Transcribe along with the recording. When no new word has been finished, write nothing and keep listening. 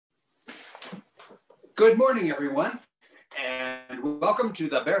Good morning, everyone, and welcome to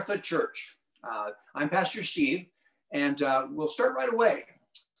the Barefoot Church. I'm Pastor Steve, and we'll start right away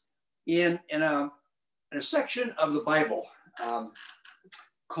in a section of the Bible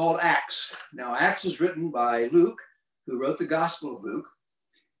called Acts. Now, Acts is written by Luke, who wrote the Gospel of Luke,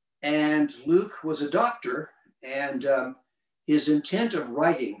 and Luke was a doctor, and his intent of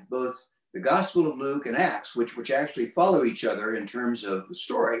writing both the Gospel of Luke and Acts, which actually follow each other in terms of the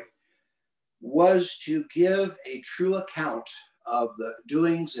story, was to give a true account of the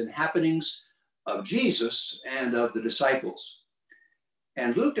doings and happenings of Jesus and of the disciples.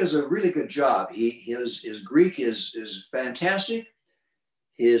 And Luke does a really good job. His Greek is fantastic.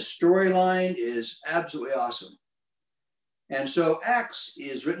 His storyline is absolutely awesome. And so Acts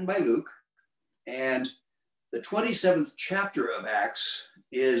is written by Luke, and the 27th chapter of Acts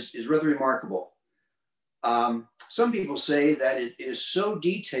is rather remarkable. Some people say that it is so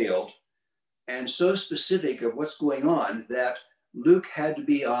detailed and so specific of what's going on that Luke had to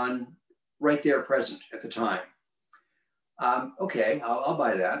be on right there present at the time. Okay, I'll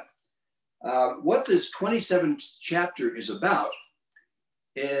buy that. What this 27th chapter is about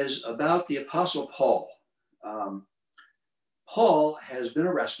the Apostle Paul. Paul has been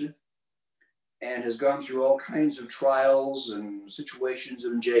arrested and has gone through all kinds of trials and situations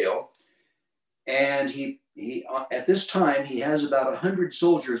in jail. And he at this time, he has about 100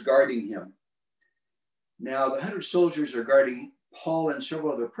 soldiers guarding him. Now, the 100 soldiers are guarding Paul and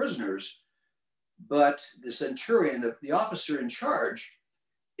several other prisoners, but the centurion, the officer in charge,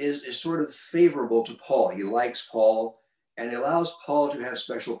 is sort of favorable to Paul. He likes Paul and allows Paul to have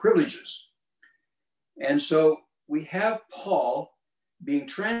special privileges. And so we have Paul being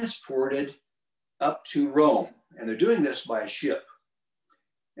transported up to Rome, and they're doing this by ship.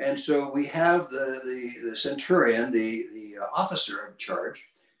 And so we have the centurion, the officer in charge.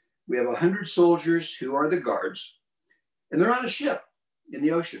 We have 100 soldiers who are the guards, and they're on a ship in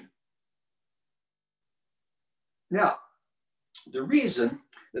the ocean. Now, the reason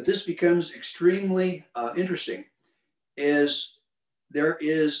that this becomes extremely interesting is there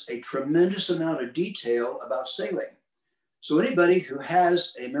is a tremendous amount of detail about sailing. So anybody who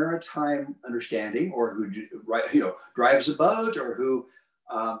has a maritime understanding, or who drives a boat, or who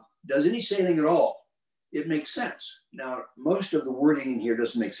does any sailing at all, it makes sense. Now, most of the wording in here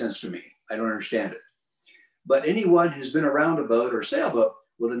doesn't make sense to me. I don't understand it. But anyone who's been around a boat or a sailboat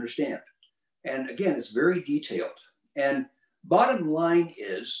will understand. And again, it's very detailed. And bottom line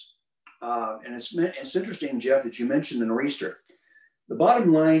is, and it's interesting, Jeff, that you mentioned the nor'easter. The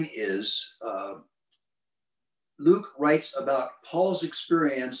bottom line is, Luke writes about Paul's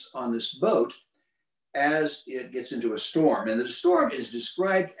experience on this boat as it gets into a storm. And the storm is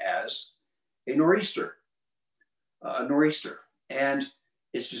described as a nor'easter. And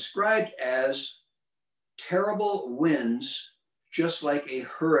it's described as terrible winds, just like a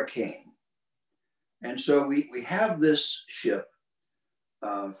hurricane. And so we have this ship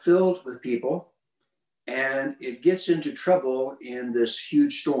filled with people, and it gets into trouble in this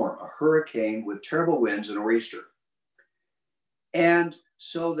huge storm, a hurricane with terrible winds and a nor'easter. And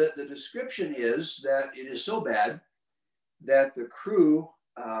so the description is that it is so bad that the crew,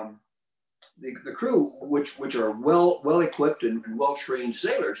 the crew, which are well equipped and well trained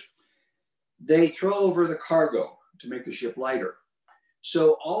sailors, they throw over the cargo to make the ship lighter.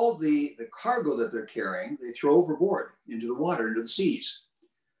 So all the cargo that they're carrying, they throw overboard into the water, into the seas,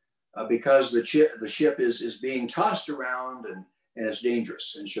 because the ship is being tossed around and it's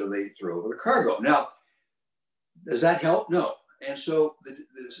dangerous. And so they throw over the cargo. Now, does that help? No. And so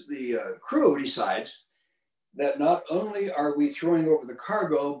the crew decides that not only are we throwing over the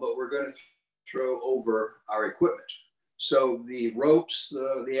cargo, but we're going to throw over our equipment. So the ropes,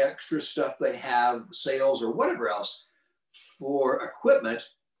 the extra stuff they have, sails or whatever else for equipment,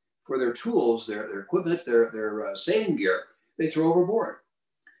 for their tools, their equipment, their sailing gear, they throw overboard.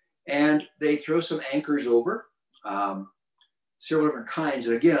 And they throw some anchors over, several different kinds.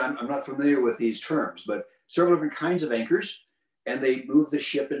 And again, I'm not familiar with these terms, but several different kinds of anchors. And they move the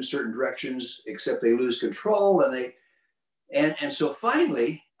ship in certain directions, except they lose control. And so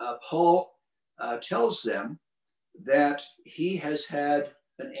finally, Paul tells them that he has had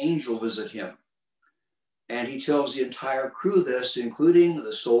an angel visit him. And he tells the entire crew this, including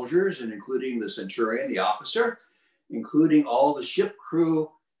the soldiers and including the centurion, the officer, including all the ship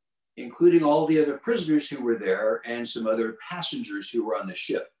crew, including all the other prisoners who were there and some other passengers who were on the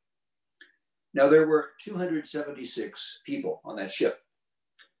ship. Now, there were 276 people on that ship.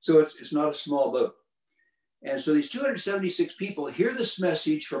 So it's not a small boat. And so these 276 people hear this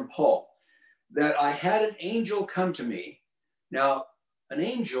message from Paul that I had an angel come to me. Now, an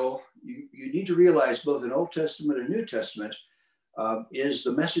angel, you need to realize both in Old Testament and New Testament, is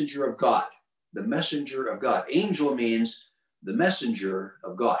the messenger of God. The messenger of God. Angel means the messenger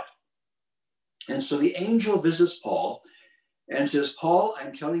of God. And so the angel visits Paul and says, Paul,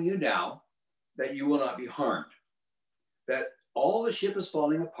 I'm telling you now that you will not be harmed. That all the ship is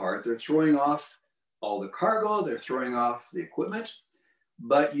falling apart. They're throwing off all the cargo. They're throwing off the equipment,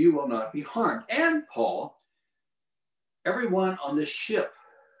 but you will not be harmed. And Paul, everyone on this ship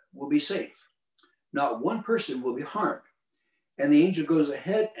will be safe. Not one person will be harmed. And the angel goes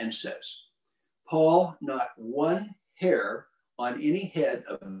ahead and says, Paul, not one hair on any head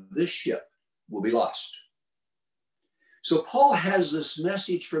of this ship will be lost. So Paul has this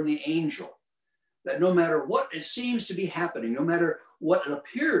message from the angel that no matter what it seems to be happening, no matter what it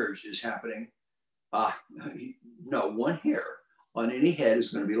appears is happening, no one hair on any head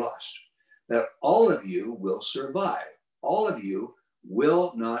is going to be lost. That all of you will survive. All of you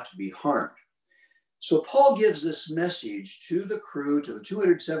will not be harmed. So Paul gives this message to the crew, to the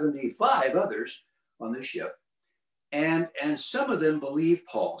 275 others on the ship. And some of them believe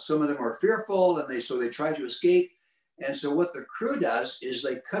Paul. Some of them are fearful, and so they try to escape. And so what the crew does is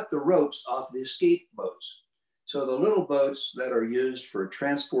they cut the ropes off the escape boats. So the little boats that are used for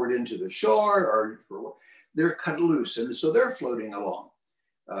transport into the shore, they're cut loose. And so they're floating along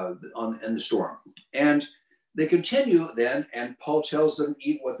in the storm. And they continue then, and Paul tells them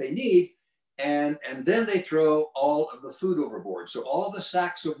eat what they need. And then they throw all of the food overboard. So all the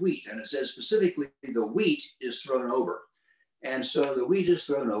sacks of wheat, and it says specifically the wheat is thrown over. And so the wheat is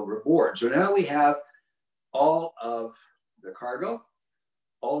thrown overboard. So now we have all of the cargo,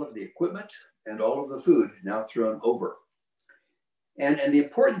 all of the equipment, and all of the food now thrown over. And the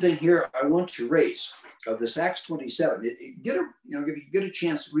important thing here I want to raise of this Acts 27, if you get a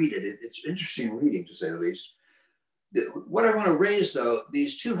chance to read it, it's interesting reading to say the least. What I want to raise though,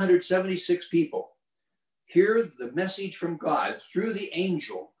 these 276 people hear the message from God through the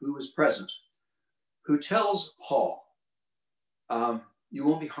angel who was present, who tells Paul, you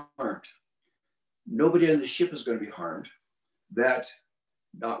won't be harmed. Nobody on the ship is going to be harmed. That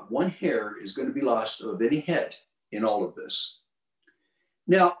not one hair is going to be lost of any head in all of this.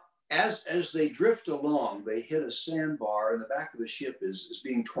 Now, as they drift along, they hit a sandbar, and the back of the ship is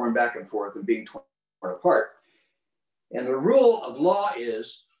being torn back and forth and being torn apart. And the rule of law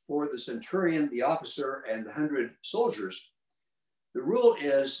is for the centurion, the officer, and the 100 soldiers, the rule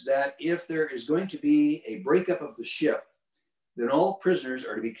is that if there is going to be a breakup of the ship, then all prisoners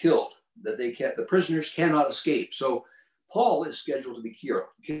are to be killed. The prisoners cannot escape. So Paul is scheduled to be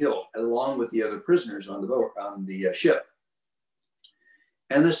killed along with the other prisoners on the ship.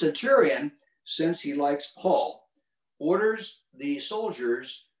 And the centurion, since he likes Paul, orders the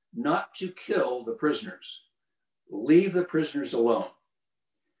soldiers not to kill the prisoners. Leave the prisoners alone.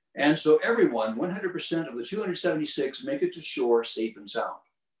 And so everyone, 100% of the 276, make it to shore safe and sound.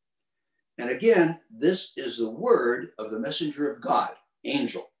 And again, this is the word of the messenger of God,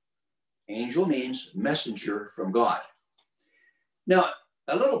 angel. Angel means messenger from God. Now,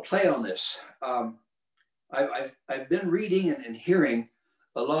 a little play on this. I've been reading and hearing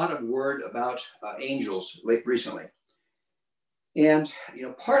a lot of word about angels recently. And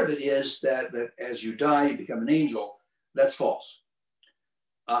part of it is that as you die, you become an angel. That's false.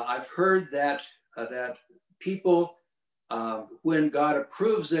 I've heard that people, when God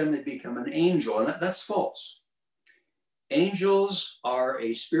approves them, they become an angel, and that's false. Angels are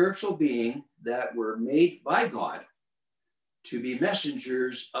a spiritual being that were made by God to be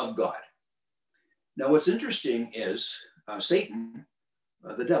messengers of God. Now, what's interesting is Satan,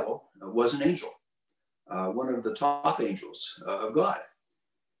 the devil, was an angel. One of the top angels of God.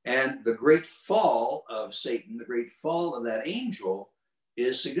 And the great fall of Satan, the great fall of that angel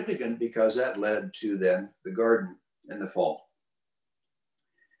is significant because that led to then the garden and the fall.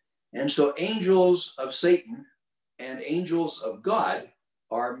 And so angels of Satan and angels of God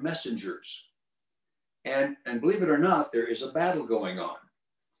are messengers. And believe it or not, there is a battle going on.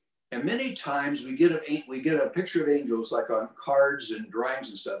 And many times we get a picture of angels like on cards and drawings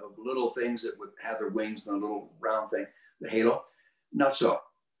and stuff of little things that would have their wings and a little round thing, the halo. Not so.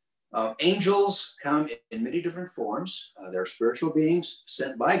 Angels come in many different forms. They're spiritual beings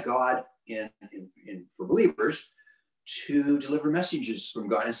sent by God for believers to deliver messages from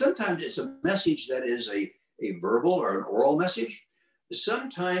God. And sometimes it's a message that is a verbal or an oral message.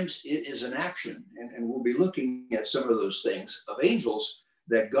 Sometimes it is an action. And we'll be looking at some of those things of angels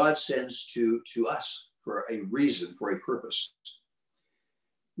that God sends to us for a reason, for a purpose.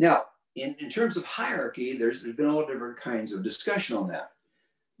 Now, in terms of hierarchy, there's been all different kinds of discussion on that.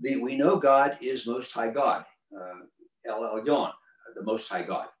 We know God is Most High God, El Elyon, the Most High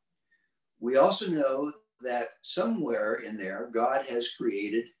God. We also know that somewhere in there, God has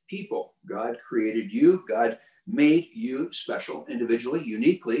created people. God created you. God made you special, individually,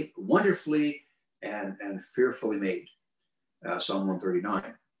 uniquely, wonderfully, and fearfully made. Psalm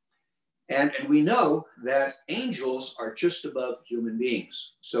 139. And we know that angels are just above human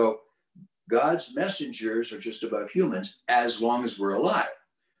beings. So God's messengers are just above humans as long as we're alive.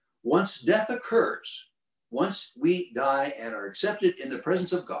 Once death occurs, once we die and are accepted in the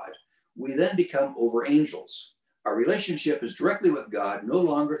presence of God, we then become over angels. Our relationship is directly with God, no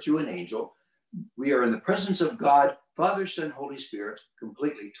longer through an angel. We are in the presence of God, Father, Son, Holy Spirit,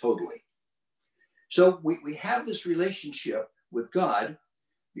 completely, totally. So we have this relationship with God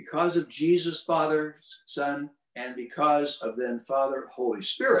because of Jesus, Father, Son, and because of then Father, Holy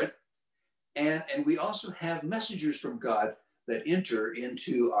Spirit. And we also have messengers from God that enter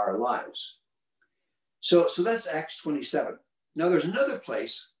into our lives. So that's Acts 27. Now there's another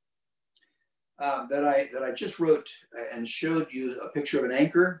place that I just wrote and showed you a picture of an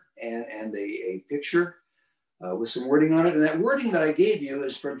anchor and a picture with some wording on it. And that wording that I gave you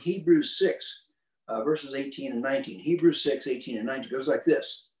is from Hebrews 6, verses 18 and 19. Hebrews 6, 18 and 19 goes like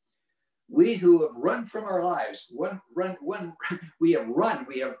this. We who have run from our lives, we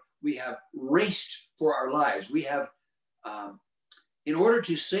have raced for our lives. We have, in order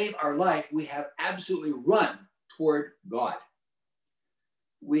to save our life, we have absolutely run toward God.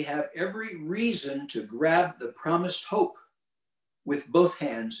 We have every reason to grab the promised hope with both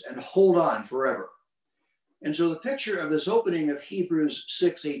hands and hold on forever. And so the picture of this opening of Hebrews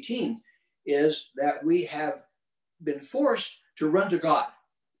 6:18 is that we have been forced to run to God.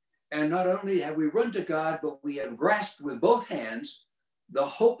 And not only have we run to God, but we have grasped with both hands the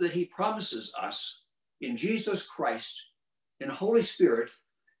hope that he promises us in Jesus Christ, in Holy Spirit,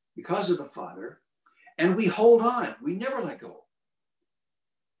 because of the Father. And we hold on. We never let go.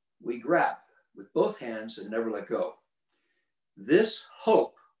 We grab with both hands and never let go. This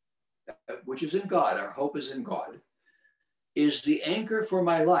hope, which is in God, our hope is in God, is the anchor for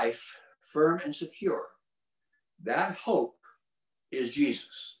my life, firm and secure. That hope is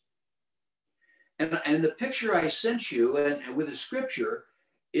Jesus. And the picture I sent you and with the scripture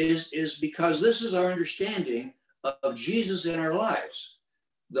is because this is our understanding of Jesus in our lives.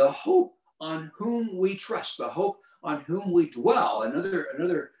 The hope on whom we trust, the hope on whom we dwell.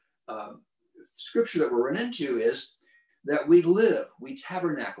 Another scripture that we're running into is that we live, we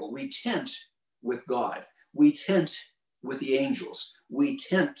tabernacle, we tent with God. We tent with the angels. We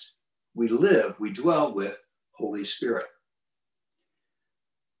live, we dwell with Holy Spirit.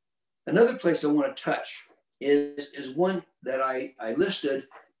 Another place I want to touch is one that I listed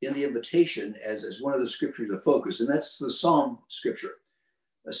in the invitation as one of the scriptures of focus, and that's the Psalm scripture.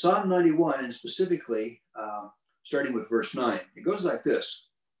 Psalm 91, and specifically starting with verse 9. It goes like this.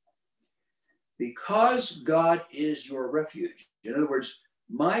 Because God is your refuge. In other words,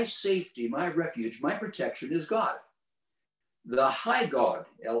 my safety, my refuge, my protection is God. The high God,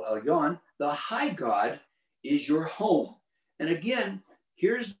 El Elyon, the high God is your home. And again,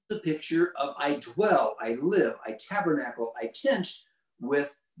 here's the picture of I dwell, I live, I tabernacle, I tent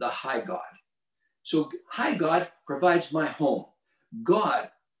with the high God. So high God provides my home.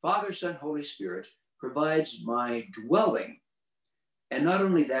 God, Father, Son, Holy Spirit, provides my dwelling. And not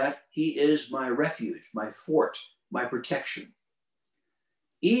only that, he is my refuge, my fort, my protection.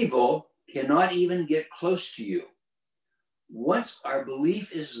 Evil cannot even get close to you. Once our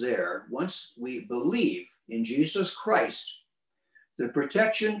belief is there, once we believe in Jesus Christ, the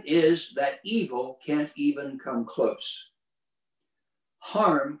protection is that evil can't even come close.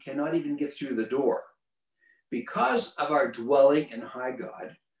 Harm cannot even get through the door. Because of our dwelling in high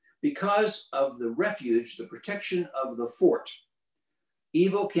God, because of the refuge, the protection of the fort,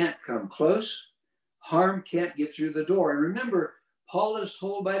 evil can't come close, harm can't get through the door. And remember, Paul is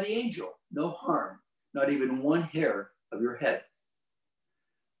told by the angel, no harm, not even one hair of your head.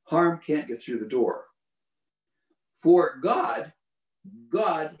 Harm can't get through the door. For God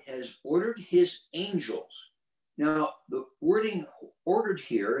has ordered his angels. Now, the wording ordered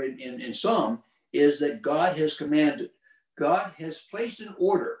here in Psalm is that God has commanded. God has placed an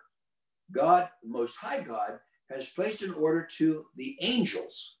order. God, the Most High God, has placed an order to the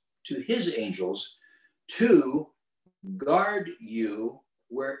angels, to his angels, to guard you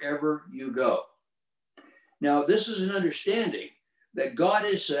wherever you go. Now, this is an understanding that God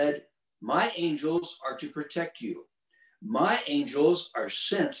has said, my angels are to protect you. My angels are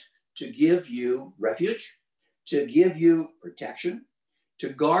sent to give you refuge, to give you protection, to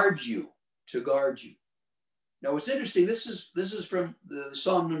guard you, to guard you. Now, what's interesting, this is from the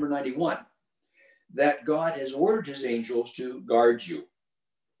Psalm number 91. that God has ordered his angels to guard you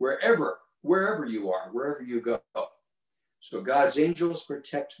wherever you are, wherever you go. So God's angels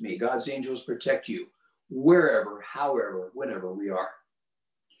protect me. God's angels protect you wherever, however, whenever we are.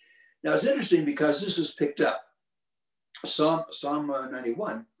 Now it's interesting because this is picked up. Psalm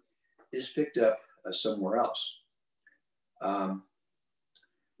 91 is picked up somewhere else.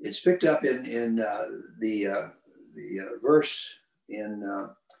 It's picked up in the verse in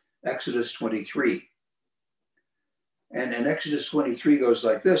Exodus 23. And Exodus 23 goes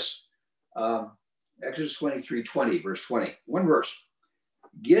like this. Exodus 23:20, verse 20. One verse.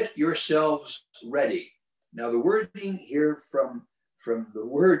 Get yourselves ready. Now the wording here from the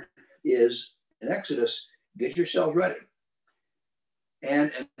word is in Exodus, get yourselves ready.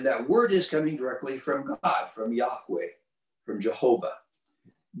 And that word is coming directly from God, from Yahweh, from Jehovah.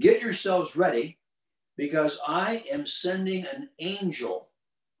 Get yourselves ready because I am sending an angel.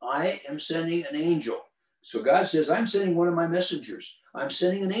 I am sending an angel. So God says, I'm sending one of my messengers. I'm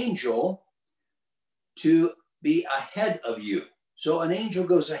sending an angel to be ahead of you. So an angel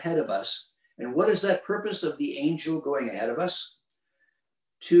goes ahead of us. And what is that purpose of the angel going ahead of us?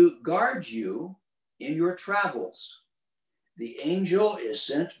 To guard you in your travels. The angel is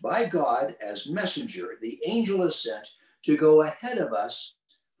sent by God as messenger. The angel is sent to go ahead of us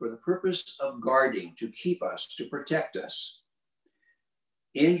for the purpose of guarding, to keep us, to protect us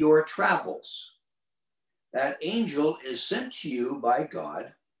in your travels. That angel is sent to you by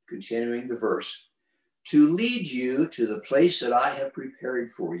God, continuing the verse, to lead you to the place that I have prepared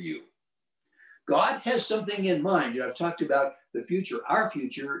for you. God has something in mind. You know, I've talked about the future. Our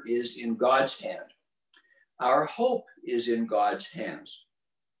future is in God's hand. Our hope is in God's hands.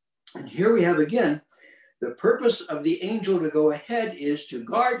 And here we have again, the purpose of the angel to go ahead is to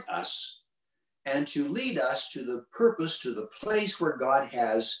guard us and to lead us to the purpose, to the place where God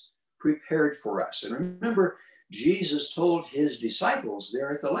has prepared for us. And remember, Jesus told his disciples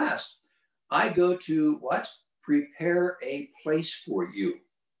there at the last, I go to what? Prepare a place for you.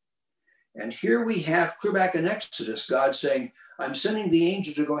 And here we have clear back in Exodus, God saying, I'm sending the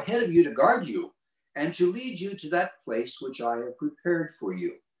angel to go ahead of you to guard you and to lead you to that place which I have prepared for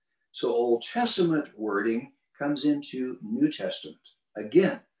you. So Old Testament wording comes into New Testament,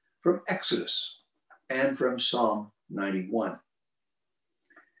 again, from Exodus and from Psalm 91.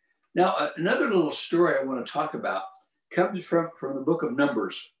 Now, another little story I want to talk about comes from the book of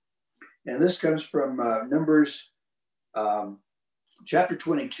Numbers. And this comes from Numbers chapter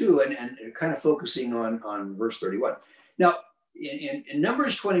 22 and kind of focusing on verse 31. Now, in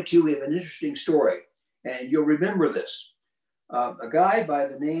Numbers 22, we have an interesting story, and you'll remember this. A guy by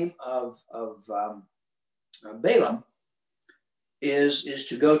the name of Balaam is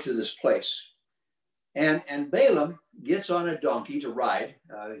to go to this place. And Balaam gets on a donkey to ride,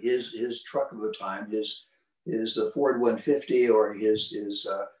 his truck of the time, his Ford 150 or his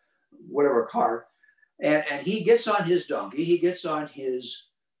whatever car. And he gets on his donkey, he gets on his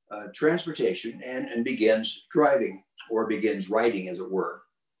transportation and begins driving, or begins riding, as it were.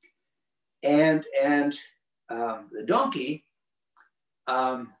 And the donkey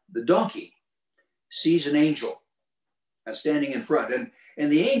sees an angel standing in front.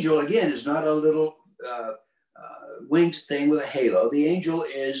 And the angel, again, is not a little winged thing with a halo. The angel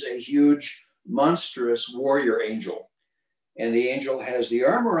is a huge, monstrous warrior angel. And the angel has the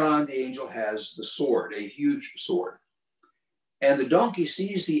armor on, the angel has the sword, a huge sword. And the donkey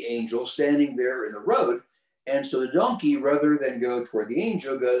sees the angel standing there in the road. And so the donkey, rather than go toward the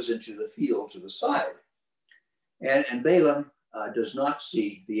angel, goes into the field to the side. And Balaam does not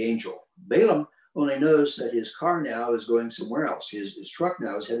see the angel. Balaam only knows that his car now is going somewhere else. His truck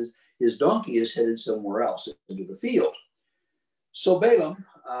now is headed, his donkey is headed somewhere else into the field. So Balaam,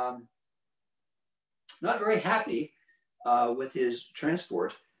 not very happy with his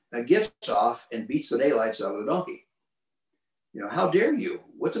transport, gets off and beats the daylights out of the donkey. You know, how dare you?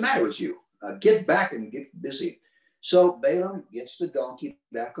 What's the matter with you? Get back and get busy. So Balaam gets the donkey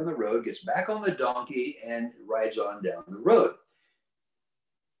back on the road, gets back on the donkey and rides on down the road.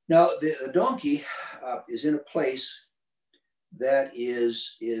 Now, the donkey is in a place that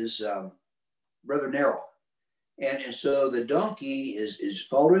is rather narrow. And so the donkey is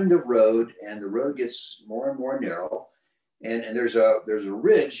following the road, and the road gets more and more narrow. And there's a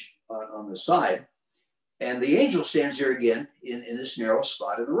ridge on the side. And the angel stands there again in this narrow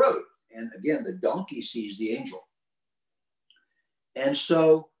spot in the road. And again, the donkey sees the angel. And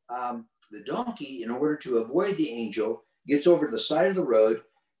so the donkey, in order to avoid the angel, gets over to the side of the road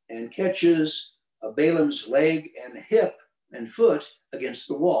and catches Balaam's leg and hip and foot against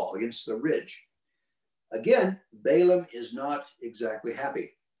the wall, against the ridge. Again, Balaam is not exactly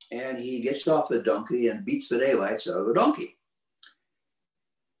happy. and he gets off the donkey and beats the daylights out of the donkey.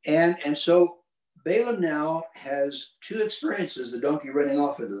 And so Balaam now has two experiences, the donkey running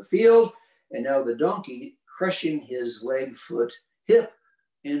off into the field, and now the donkey crushing his leg, foot, hip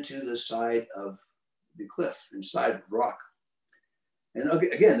into the side of the cliff, inside of rock. And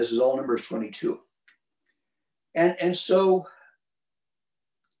again, this is all Numbers 22. And so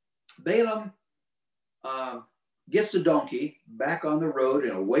Balaam gets the donkey back on the road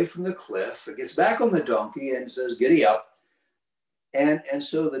and away from the cliff. It gets back on the donkey and says, "Giddy up." And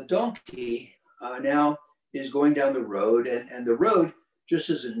so the donkey now is going down the road, and the road just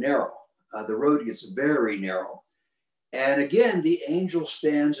isn't narrow. The road gets very narrow. And again, the angel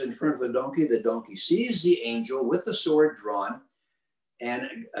stands in front of the donkey. The donkey sees the angel with the sword drawn.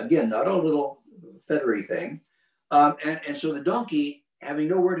 And again, not a little feathery thing. And so the donkey, having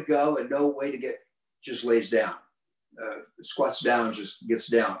nowhere to go and no way to get, just lays down, squats down, just gets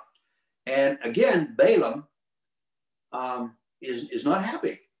down. And again, Balaam is not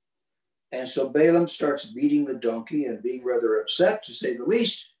happy. And so Balaam starts beating the donkey and being rather upset, to say the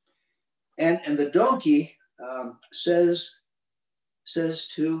least. And the donkey says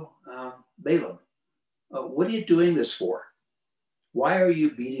to Balaam, "What are you doing this for? Why are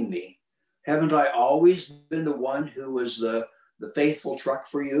you beating me? Haven't I always been the one who was the faithful truck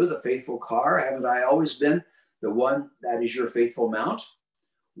for you, the faithful car? Haven't I always been the one that is your faithful mount?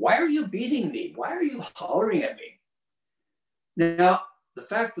 Why are you beating me? Why are you hollering at me?" Now, the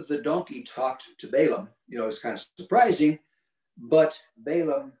fact that the donkey talked to Balaam, is kind of surprising, but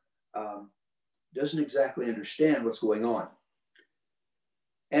Balaam doesn't exactly understand what's going on.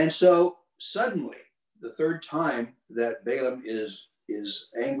 And so suddenly, the third time that Balaam is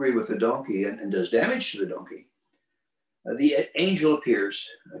angry with the donkey and does damage to the donkey, the angel appears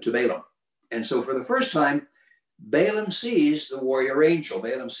to Balaam. And so for the first time, Balaam sees the warrior angel.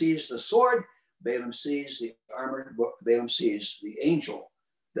 Balaam sees the sword. Balaam sees the armor. Balaam sees the angel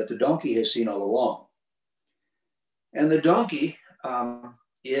that the donkey has seen all along. And the donkey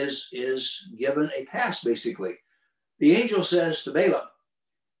is given a pass, basically. The angel says to Balaam,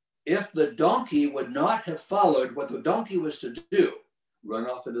 if the donkey would not have followed what the donkey was to do, run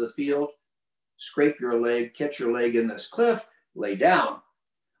off into the field, scrape your leg, catch your leg in this cliff, lay down,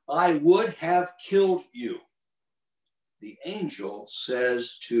 I would have killed you. The angel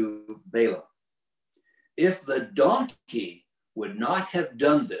says to Balaam, if the donkey would not have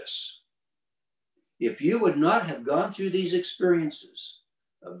done this, if you would not have gone through these experiences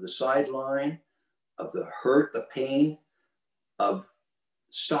of the sideline, of the hurt, the pain, of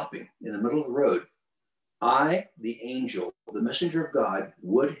stopping in the middle of the road, I, the angel, the messenger of God,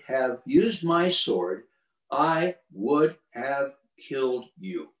 would have used my sword. I would have killed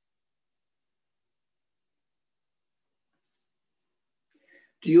you.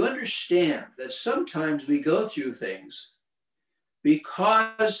 Do you understand that sometimes we go through things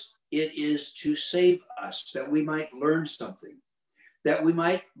because it is to save us, that we might learn something, that we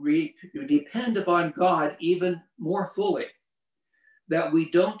might depend upon God even more fully, that we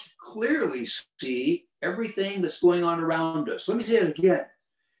don't clearly see everything that's going on around us. Let me say it again.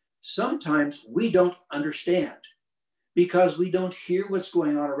 Sometimes we don't understand because we don't hear what's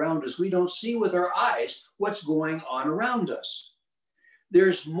going on around us. We don't see with our eyes what's going on around us.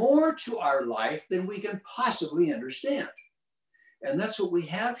 There's more to our life than we can possibly understand. And that's what we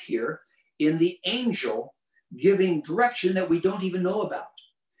have here in the angel giving direction that we don't even know about.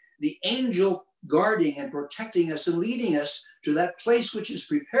 The angel guarding and protecting us and leading us to that place which is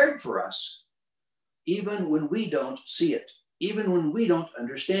prepared for us, even when we don't see it, even when we don't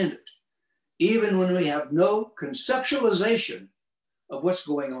understand it, even when we have no conceptualization of what's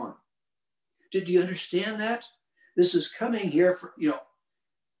going on. Did you understand that? This is coming here for,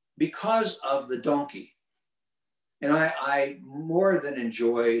 because of the donkey. And I more than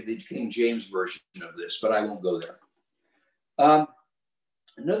enjoy the King James version of this, but I won't go there.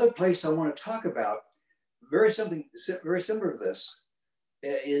 Another place I want to talk about, very similar to this,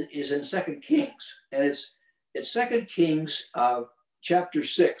 is in 2 Kings. And it's 2 Kings chapter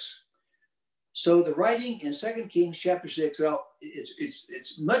 6. So the writing in 2 Kings chapter 6,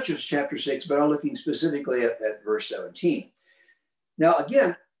 it's much of chapter 6, but I'm looking specifically at verse 17. Now,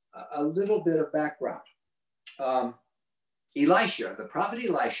 again, a little bit of background. Elisha, the prophet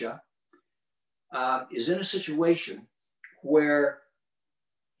Elisha, is in a situation where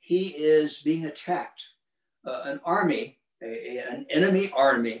he is being attacked. An army, an enemy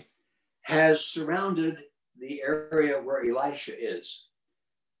army, has surrounded the area where Elisha is.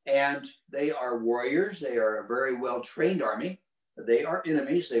 And they are warriors. They are a very well-trained army. They are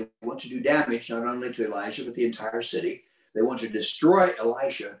enemies. They want to do damage not only to Elijah, but the entire city. They want to destroy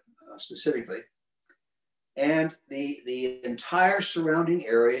Elisha specifically. And the entire surrounding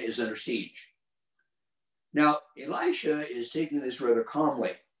area is under siege. Now, Elisha is taking this rather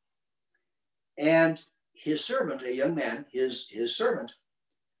calmly. And his servant, a young man, his servant,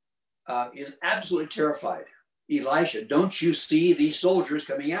 is absolutely terrified. Elisha, don't you see these soldiers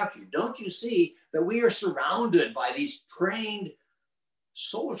coming after you? Don't you see that we are surrounded by these trained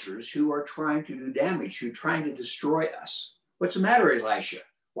soldiers who are trying to do damage, who are trying to destroy us? What's the matter, Elisha?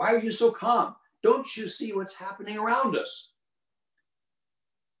 Why are you so calm? Don't you see what's happening around us?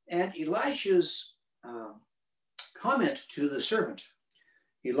 And Elisha's comment to the servant,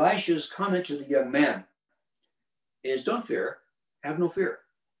 Elisha's comment to the young man is, don't fear, have no fear.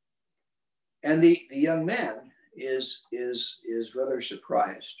 And the young man is rather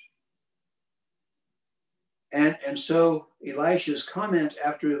surprised. And so Elisha's comment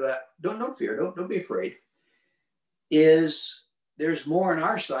after that, don't fear, don't be afraid, is there's more on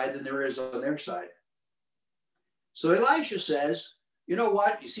our side than there is on their side. So Elisha says, you know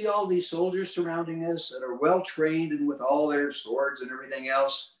what? You see all these soldiers surrounding us that are well trained and with all their swords and everything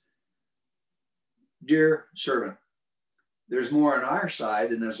else. Dear servant, there's more on our side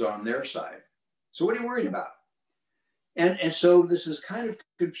than there's on their side. So what are you worried about? And so this is kind of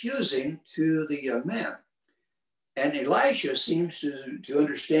confusing to the young man. And Elisha seems to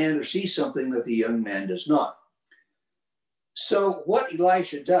understand or see something that the young man does not. So what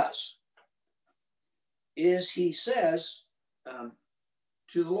Elisha does is he says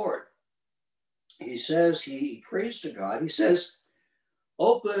to the Lord, he says, he prays to God. He says,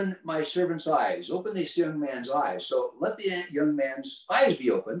 open my servant's eyes, open this young man's eyes. So let the young man's eyes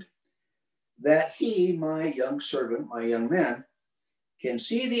be opened, that he, my young servant, my young man, can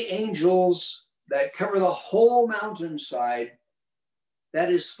see the angels that cover the whole mountainside that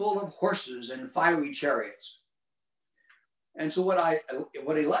is full of horses and fiery chariots. And so what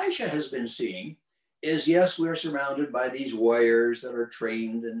Elisha has been seeing is, yes, we're surrounded by these warriors that are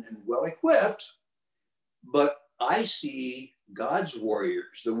trained and well equipped, but I see God's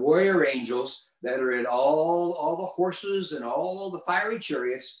warriors, the warrior angels that are in all the horses and all the fiery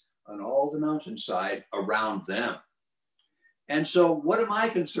chariots on all the mountainside around them. And so what am I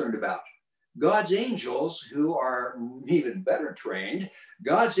concerned about? God's angels who are even better trained,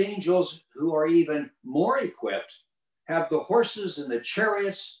 God's angels who are even more equipped, have the horses and the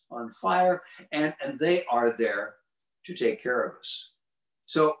chariots on fire, and they are there to take care of us.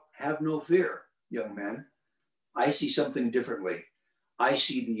 So have no fear, young men. I see something differently. I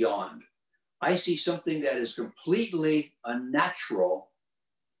see beyond. I see something that is completely unnatural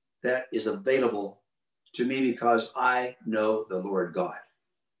that is available to me because I know the Lord God.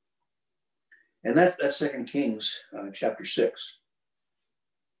 And that's 2 Kings chapter 6.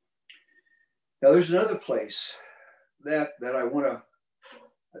 Now there's another place that I want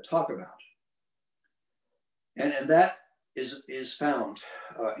to talk about. And that is found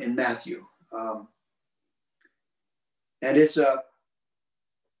in Matthew. And it's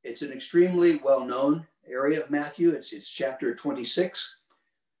an extremely well-known area of Matthew. It's chapter 26.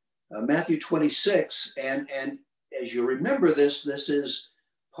 Matthew 26, and as you remember this is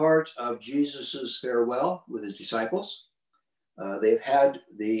part of Jesus's farewell with his disciples. They've had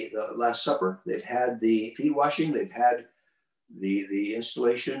the Last Supper, they've had the feet washing, they've had the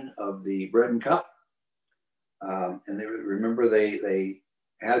installation of the bread and cup. And they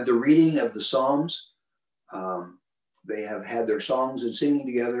had the reading of the Psalms. They have had their songs and singing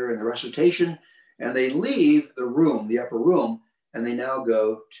together and the recitation, and they leave the room, the upper room, and they now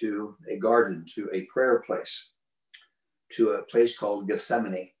go to a garden, to a prayer place, to a place called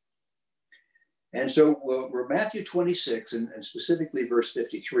Gethsemane. And so we're Matthew 26 and specifically verse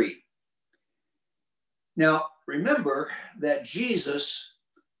 53. Now, remember that Jesus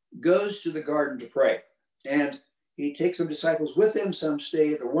goes to the garden to pray, and he takes some disciples with him. Some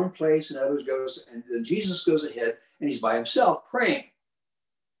stay at the one place and others goes, and then Jesus goes ahead and he's by himself praying.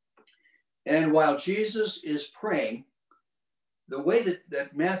 And while Jesus is praying, the way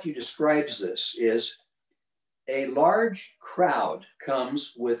that Matthew describes this is a large crowd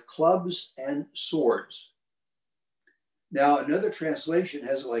comes with clubs and swords. Now, another translation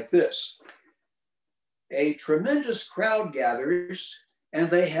has it like this. A tremendous crowd gathers, and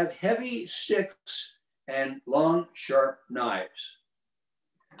they have heavy sticks and long, sharp knives.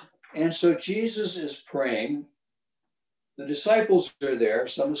 And so Jesus is praying. The disciples are there,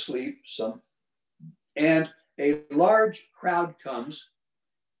 some asleep, some, and a large crowd comes.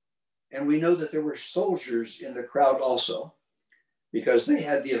 And we know that there were soldiers in the crowd also, because they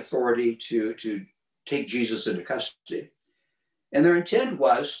had the authority to take Jesus into custody. And their intent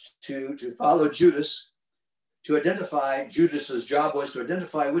was to follow Judas to identify, Judas's job was to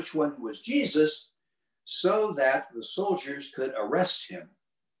identify which one was Jesus so that the soldiers could arrest him.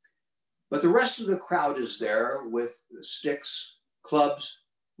 But the rest of the crowd is there with sticks, clubs,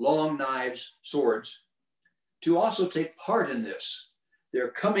 long knives, swords, to also take part in this. They're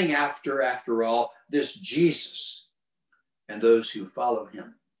coming after all, this Jesus and those who follow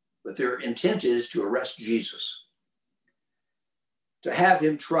him. But their intent is to arrest Jesus, to have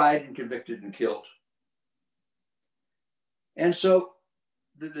him tried and convicted and killed. And so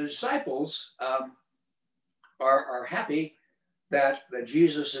the disciples are happy that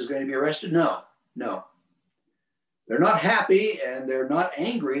Jesus is going to be arrested. No. They're not happy and they're not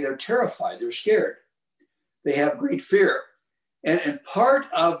angry. They're terrified. They're scared. They have great fear. And part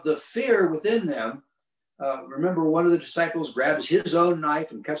of the fear within them, remember one of the disciples grabs his own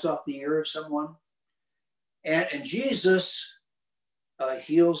knife and cuts off the ear of someone. And Jesus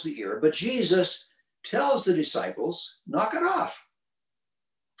heals the ear. But Jesus tells the disciples, knock it off.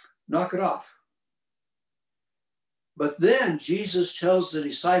 Knock it off. But then Jesus tells the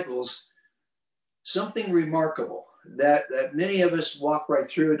disciples something remarkable that many of us walk right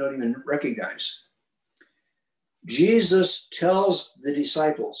through and don't even recognize. Jesus tells the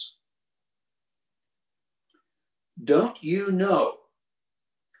disciples, don't you know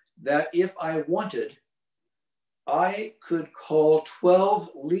that if I wanted, I could call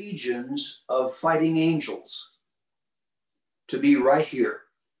 12 legions of fighting angels to be right here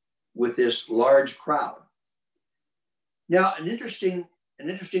with this large crowd? Now, an interesting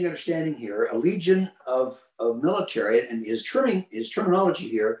understanding here, a legion of military, and his terminology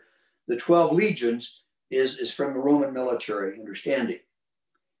here, the 12 legions, is from the Roman military understanding.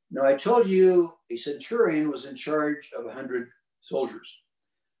 Now, I told you a centurion was in charge of 100 soldiers.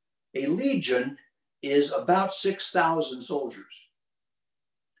 A legion is about 6,000 soldiers.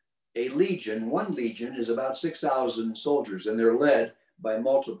 One legion is about 6,000 soldiers, and they're led by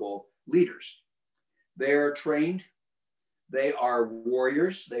multiple leaders. They are trained. They are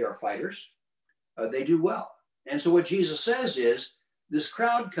warriors. They are fighters. They do well. And so what Jesus says is, this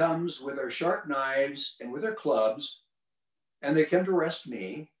crowd comes with their sharp knives and with their clubs, and they come to arrest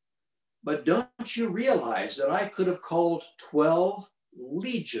me. But don't you realize that I could have called 12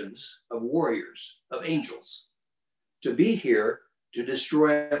 legions of warriors, of angels, to be here to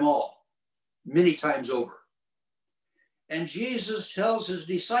destroy them all, many times over? And Jesus tells his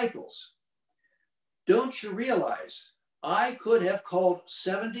disciples, don't you realize I could have called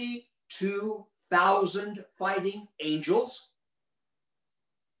 72,000 fighting angels?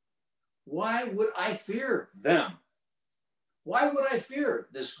 Why would I fear them? Why would I fear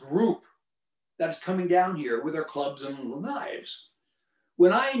this group that is coming down here with their clubs and knives,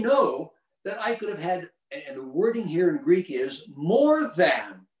 when I know that I could have had, and the wording here in Greek is more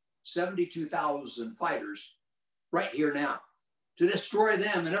than 72,000 fighters right here now to destroy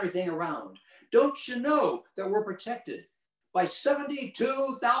them and everything around? Don't you know that we're protected by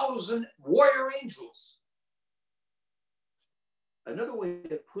 72,000 warrior angels? Another way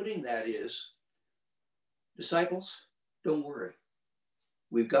of putting that is, disciples, don't worry.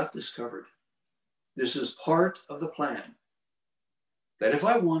 We've got this covered. This is part of the plan that if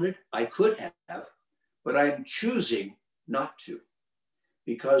I wanted, I could have, but I'm choosing not to,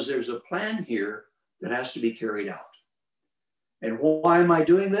 because there's a plan here that has to be carried out. And why am I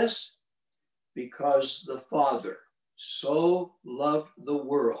doing this? Because the Father so loved the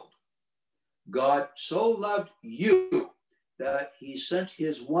world. God so loved you that he sent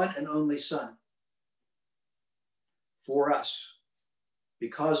his one and only Son for us,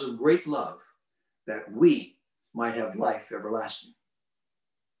 because of great love, that we might have life everlasting.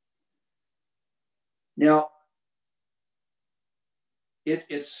 Now,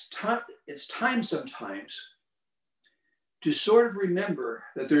 it's time sometimes to sort of remember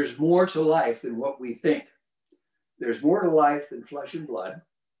that there's more to life than what we think. There's more to life than flesh and blood.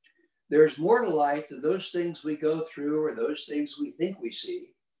 There's more to life than those things we go through or those things we think we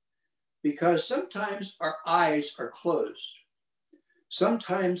see, because sometimes our eyes are closed.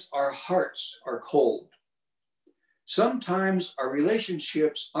 Sometimes our hearts are cold. Sometimes our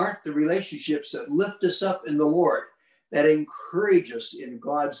relationships aren't the relationships that lift us up in the Lord, that encourage us in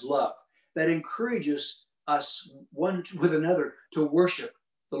God's love, that encourages us one with another to worship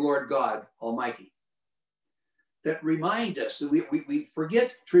the Lord God Almighty, that remind us that we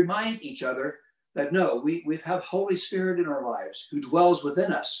forget to remind each other that no, we have Holy Spirit in our lives who dwells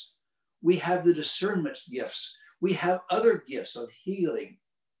within us. We have the discernment gifts. We have other gifts of healing.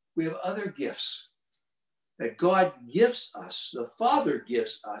 We have other gifts that God gives us, the Father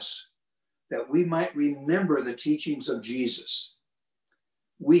gives us, that we might remember the teachings of Jesus.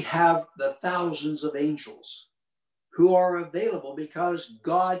 We have the thousands of angels who are available because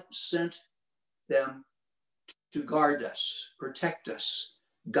God sent them to guard us, protect us,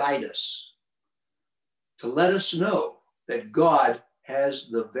 guide us, to let us know that God has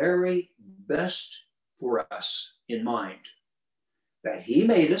the very best for us in mind, that he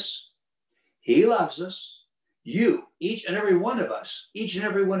made us, he loves us. You, each and every one of us, each and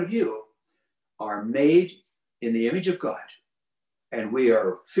every one of you are made in the image of God, and we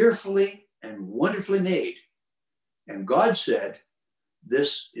are fearfully and wonderfully made. And God said,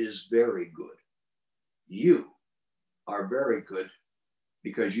 this is very good. You are very good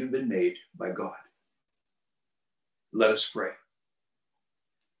because you've been made by God. Let us pray.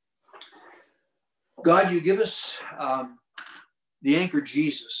 God, you give us the anchor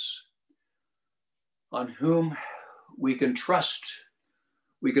Jesus, on whom we can trust,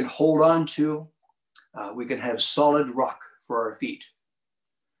 we can hold on to, we can have solid rock for our feet.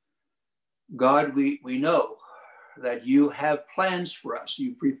 God, we know that you have plans for us.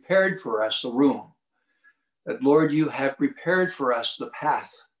 You prepared for us a room. That, Lord, you have prepared for us the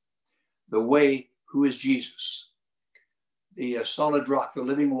path, the way, who is Jesus. The solid rock, the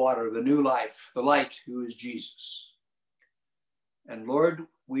living water, the new life, the light, who is Jesus. And Lord,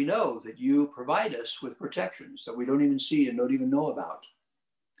 we know that you provide us with protections that we don't even see and don't even know about.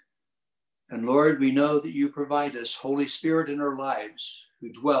 And Lord, we know that you provide us Holy Spirit in our lives, who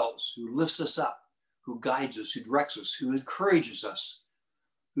dwells, who lifts us up, who guides us, who directs us, who encourages us,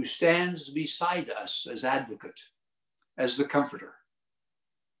 who stands beside us as advocate, as the comforter,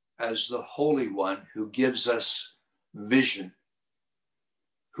 as the Holy One who gives us vision,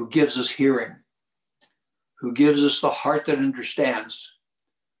 who gives us hearing, who gives us the heart that understands,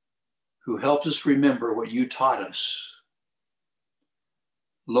 who helps us remember what you taught us.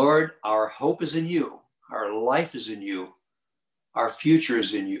 Lord, our hope is in you. Our life is in you. Our future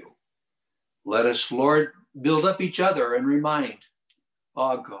is in you. Let us, Lord, build up each other and remind,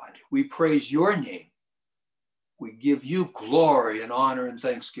 oh God, we praise your name. We give you glory and honor and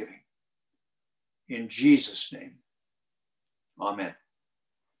thanksgiving. In Jesus' name, amen.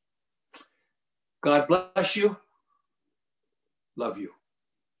 God bless you. Love you.